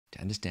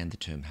To understand the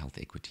term health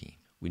equity,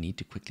 we need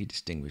to quickly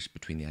distinguish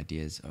between the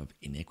ideas of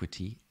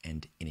inequity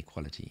and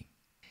inequality.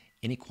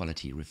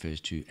 Inequality refers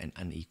to an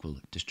unequal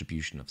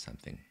distribution of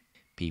something.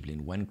 People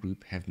in one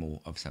group have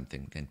more of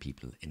something than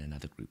people in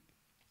another group.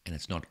 And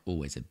it's not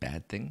always a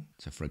bad thing.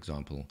 So for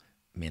example,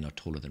 men are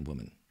taller than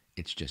women.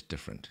 It's just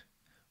different.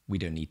 We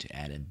don't need to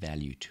add a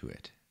value to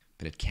it,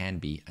 but it can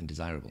be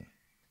undesirable.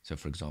 So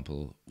for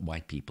example,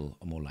 white people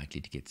are more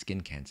likely to get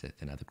skin cancer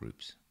than other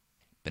groups.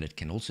 But it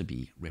can also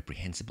be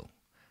reprehensible.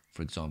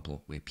 For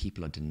example, where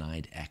people are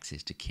denied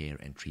access to care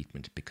and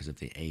treatment because of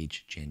their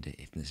age, gender,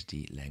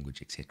 ethnicity,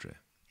 language, etc.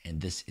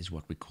 And this is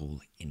what we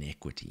call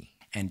inequity.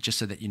 And just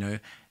so that you know,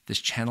 this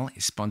channel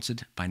is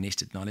sponsored by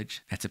Nested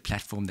Knowledge. That's a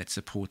platform that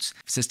supports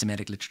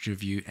systematic literature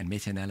review and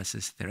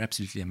meta-analysis. They're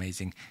absolutely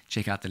amazing.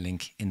 Check out the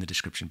link in the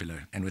description below.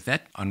 And with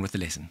that, on with the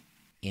lesson.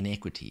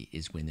 Inequity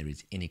is when there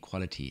is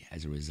inequality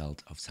as a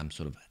result of some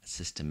sort of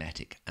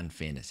systematic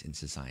unfairness in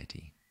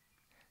society.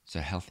 So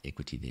health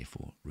equity,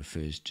 therefore,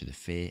 refers to the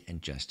fair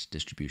and just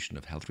distribution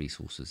of health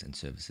resources and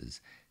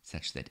services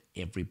such that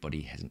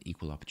everybody has an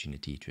equal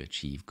opportunity to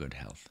achieve good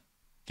health.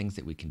 Things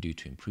that we can do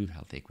to improve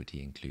health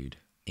equity include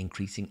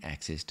increasing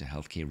access to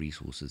healthcare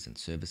resources and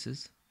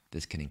services.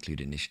 This can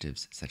include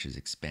initiatives such as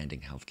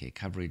expanding healthcare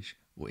coverage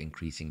or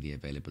increasing the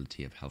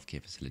availability of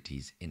healthcare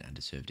facilities in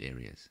underserved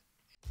areas.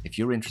 If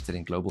you're interested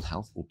in global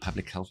health or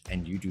public health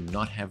and you do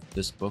not have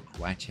this book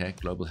right here,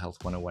 Global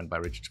Health 101 by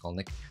Richard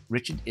Skolnick,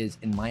 Richard is,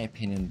 in my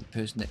opinion, the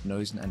person that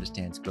knows and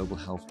understands global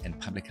health and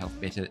public health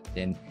better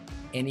than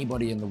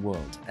anybody in the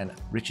world. And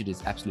Richard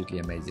is absolutely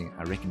amazing.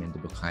 I recommend the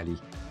book highly.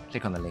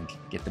 Click on the link,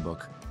 get the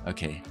book.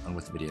 Okay, on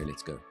with the video,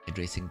 let's go.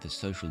 Addressing the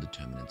social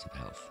determinants of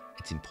health.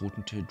 It's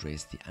important to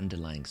address the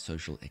underlying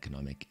social,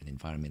 economic, and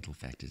environmental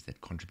factors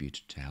that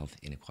contribute to health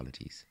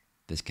inequalities.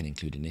 This can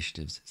include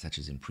initiatives such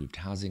as improved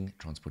housing,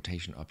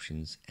 transportation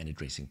options, and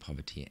addressing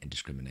poverty and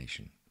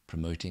discrimination.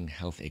 Promoting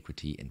health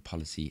equity in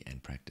policy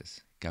and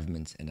practice.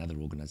 Governments and other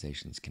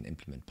organizations can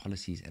implement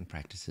policies and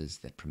practices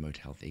that promote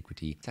health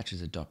equity, such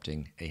as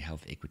adopting a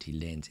health equity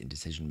lens in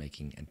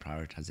decision-making and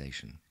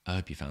prioritization. I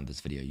hope you found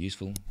this video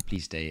useful.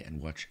 Please stay and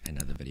watch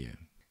another video.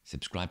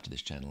 Subscribe to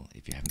this channel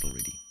if you haven't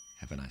already.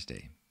 Have a nice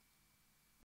day.